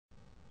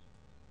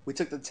We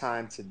took the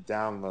time to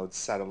download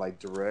Satellite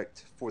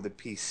Direct for the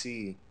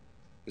PC.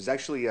 There's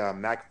actually a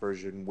Mac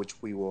version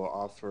which we will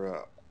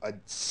offer a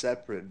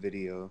separate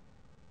video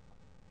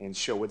and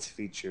show its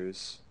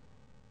features.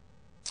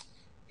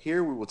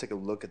 Here we will take a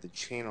look at the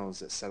channels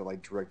that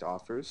Satellite Direct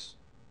offers.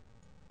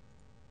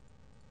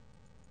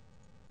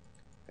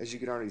 As you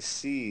can already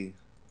see,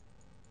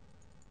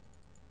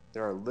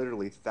 there are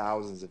literally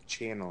thousands of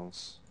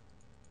channels.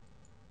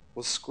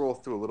 We'll scroll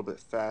through a little bit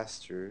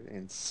faster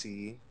and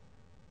see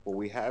what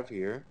we have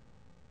here.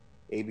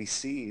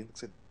 ABC,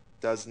 looks like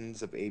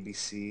dozens of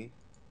ABC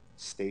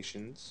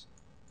stations.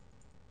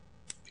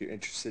 If you're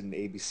interested in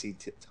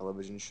ABC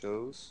television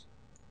shows.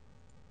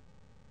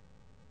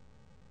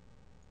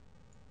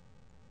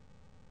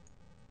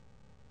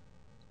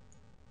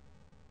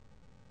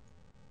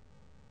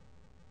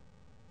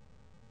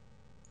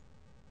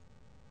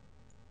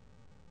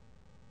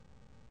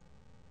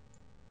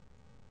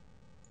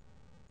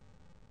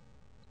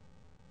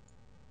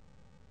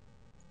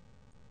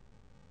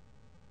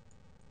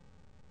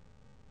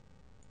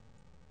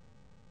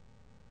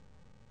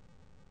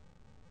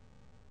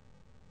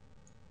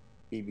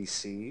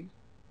 BBC,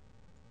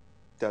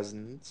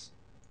 dozens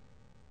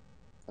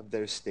of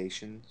their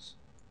stations.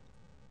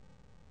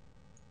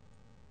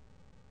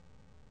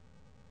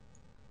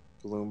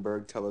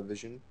 Bloomberg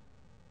Television.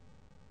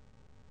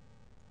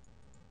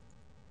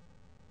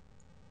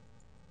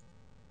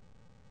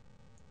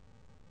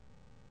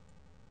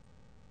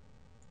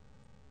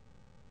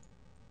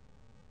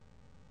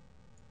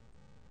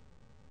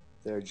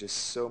 There are just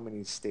so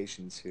many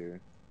stations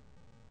here.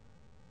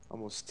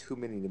 Almost too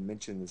many to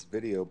mention in this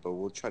video, but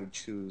we'll try to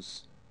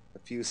choose a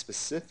few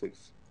specific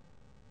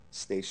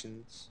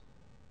stations.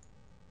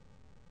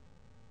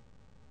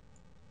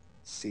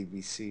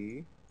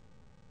 CBC.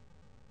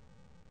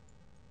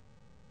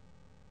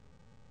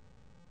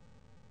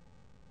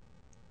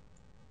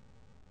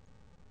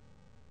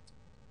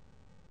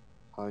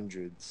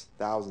 Hundreds,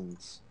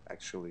 thousands,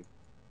 actually.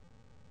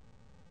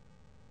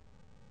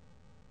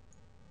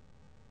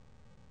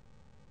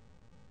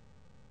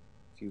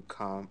 Few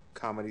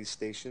comedy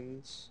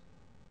stations.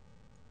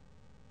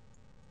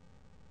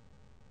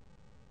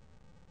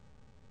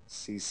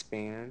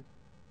 C-SPAN.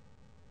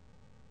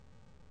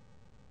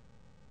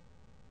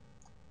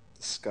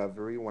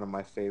 Discovery, one of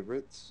my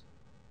favorites.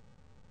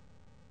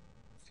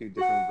 A few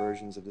different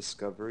versions of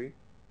Discovery.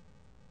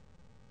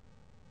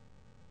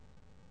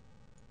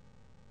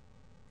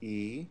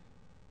 E,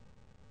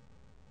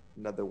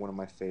 another one of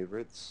my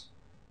favorites.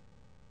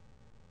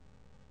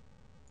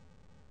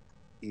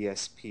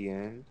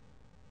 ESPN.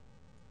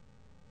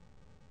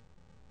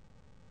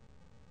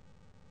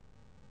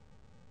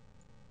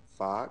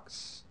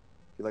 Fox.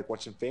 If you like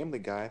watching Family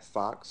Guy,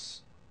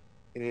 Fox.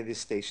 Any of these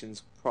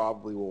stations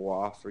probably will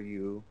offer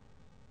you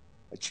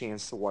a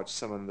chance to watch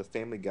some of the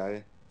Family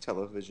Guy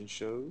television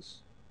shows.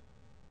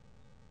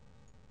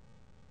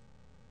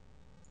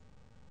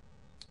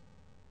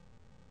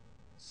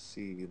 Let's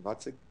see,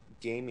 lots of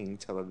gaming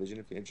television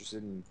if you're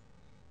interested in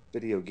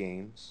video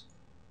games.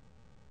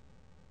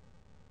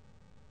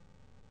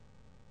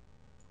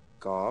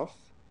 Golf.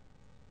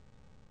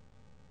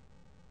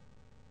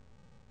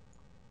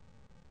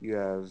 You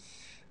have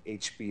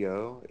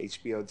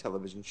HBO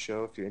television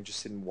show if you're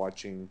interested in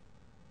watching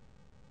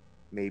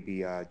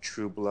maybe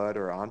True Blood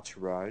or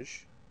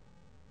Entourage.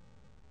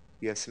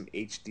 You have some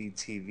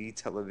HDTV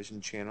television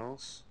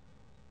channels.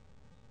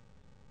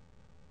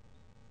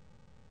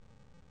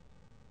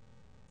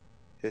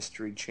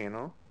 History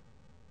Channel.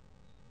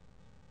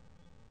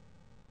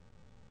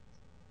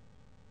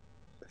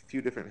 A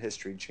few different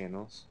history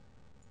channels.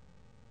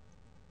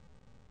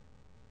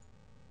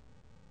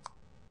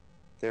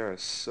 There are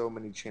so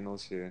many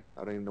channels here.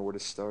 I don't even know where to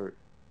start.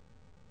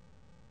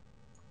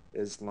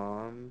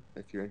 Islam,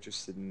 if you're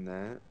interested in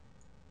that.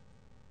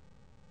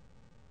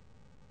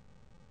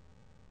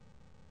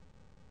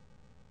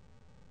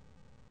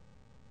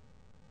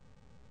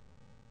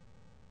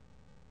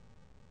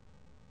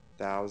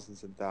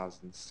 Thousands and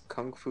thousands.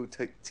 Kung Fu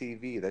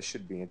TV, that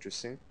should be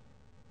interesting.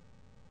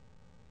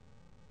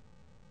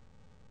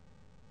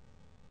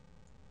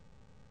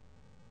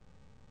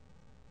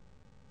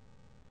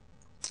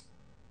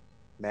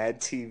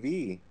 Mad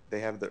TV, they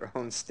have their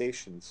own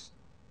stations.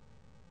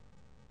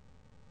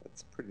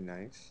 That's pretty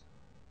nice.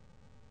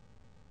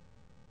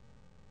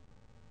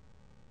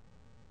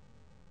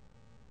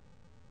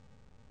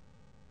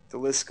 The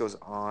list goes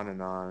on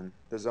and on.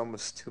 There's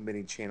almost too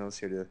many channels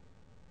here to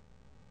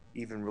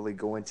even really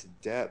go into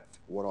depth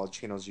what all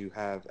channels you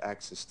have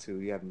access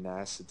to. You have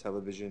NASA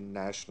television,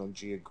 National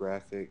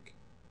Geographic.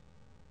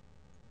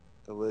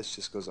 The list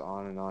just goes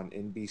on and on.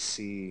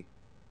 NBC,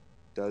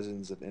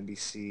 dozens of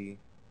NBC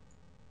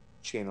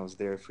channels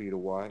there for you to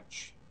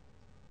watch.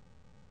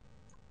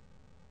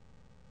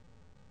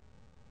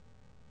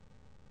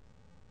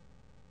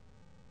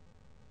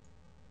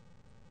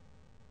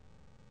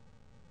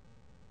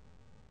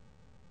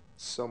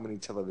 So many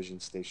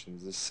television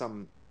stations. There's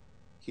some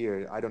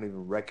here I don't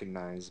even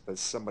recognize, but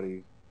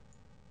somebody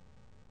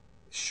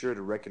is sure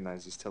to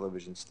recognize these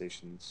television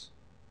stations.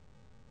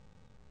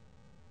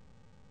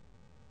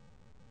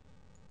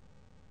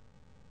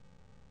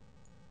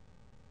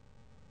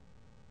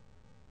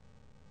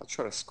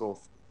 try to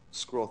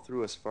scroll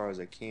through as far as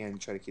I can,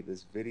 try to keep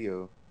this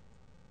video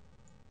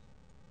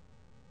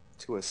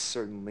to a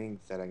certain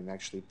length that I can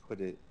actually put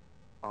it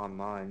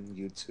online,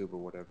 YouTube or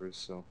whatever.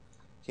 So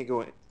can't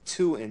go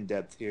too in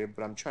depth here,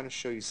 but I'm trying to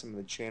show you some of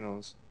the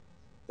channels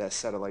that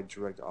Satellite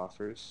Direct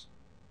offers.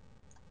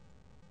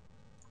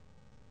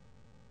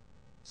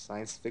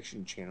 Science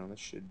fiction channel, that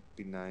should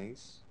be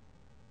nice.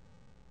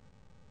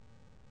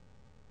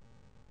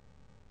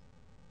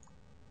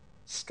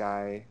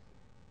 Sky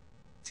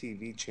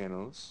TV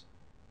channels.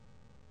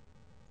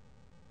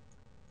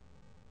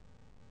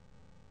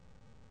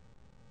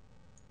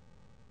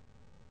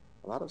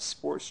 A lot of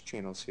sports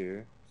channels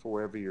here for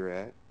wherever you're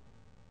at,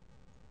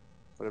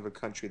 whatever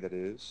country that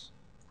is.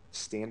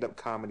 Stand-up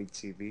comedy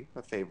TV,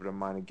 a favorite of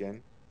mine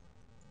again.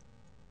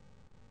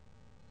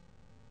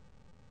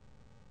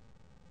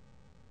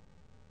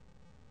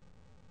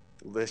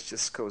 The list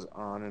just goes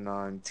on and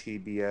on.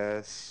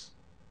 TBS.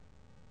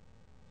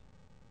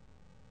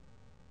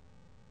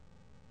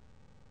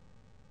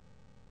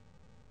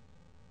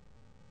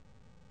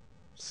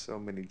 So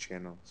many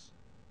channels.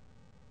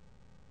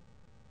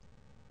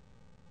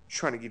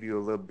 Trying to give you a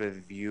little bit of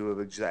view of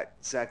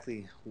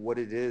exactly what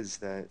it is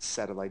that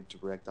Satellite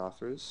Direct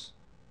offers.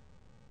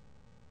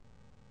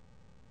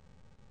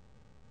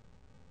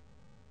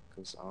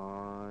 Goes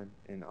on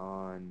and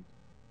on.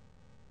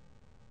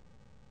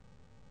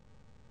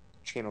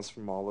 Channels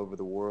from all over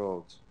the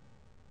world.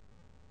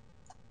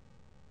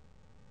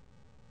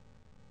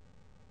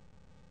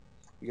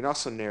 You can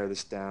also narrow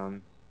this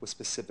down with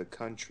specific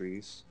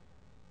countries.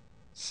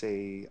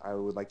 Say I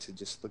would like to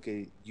just look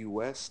at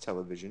US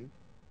television.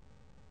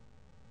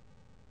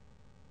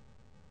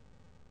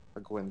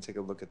 I'll go ahead and take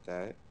a look at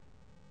that.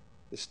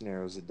 This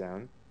narrows it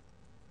down.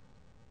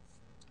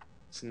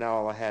 So now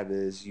all I have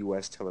is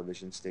US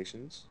television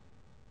stations.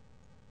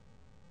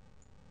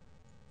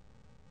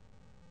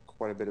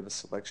 Quite a bit of a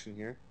selection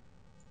here.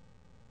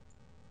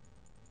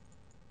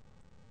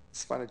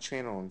 Let's find a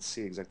channel and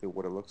see exactly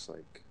what it looks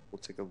like. We'll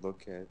take a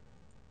look at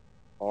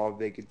All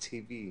Vega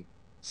TV,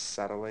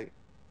 Satellite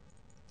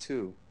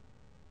 2.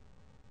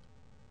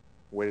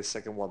 Wait a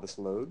second while this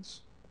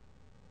loads.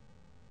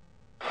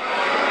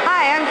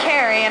 Hi, I'm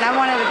Carrie, and I'm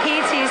one of the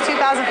PT's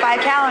 2005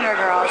 calendar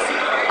girls.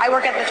 I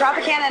work at the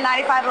Tropicana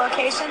 95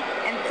 location,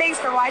 and thanks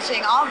for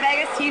watching All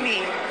Vegas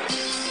TV.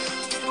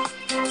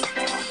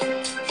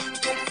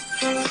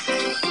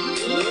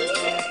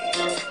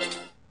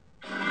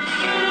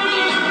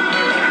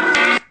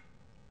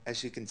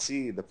 As you can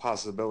see, the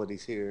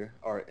possibilities here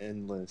are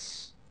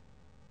endless.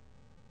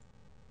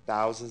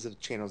 Thousands of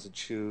channels to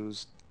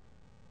choose.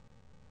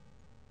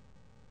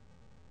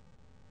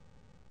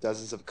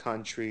 Dozens of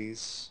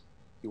countries.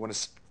 You want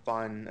to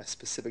find a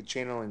specific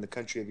channel in the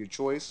country of your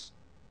choice,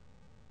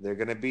 they're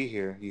going to be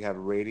here. You have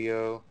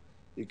radio.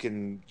 You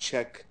can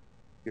check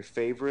your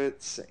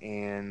favorites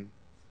and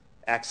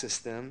access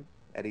them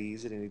at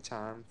ease at any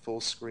time.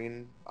 Full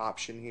screen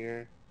option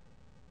here.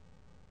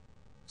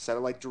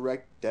 Satellite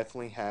Direct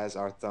definitely has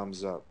our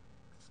thumbs up.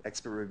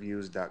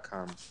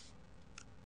 expertreviews.com